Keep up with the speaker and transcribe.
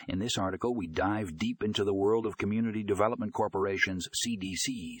In this article, we dive deep into the world of Community Development Corporations,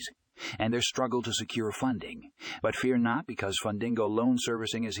 CDCs, and their struggle to secure funding. But fear not, because Fundingo Loan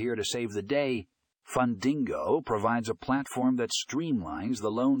Servicing is here to save the day. Fundingo provides a platform that streamlines the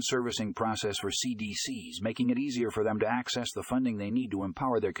loan servicing process for CDCs, making it easier for them to access the funding they need to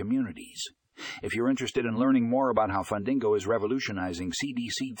empower their communities. If you're interested in learning more about how Fundingo is revolutionizing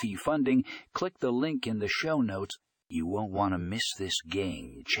CDC fee funding, click the link in the show notes. You won't want to miss this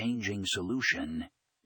game-changing solution.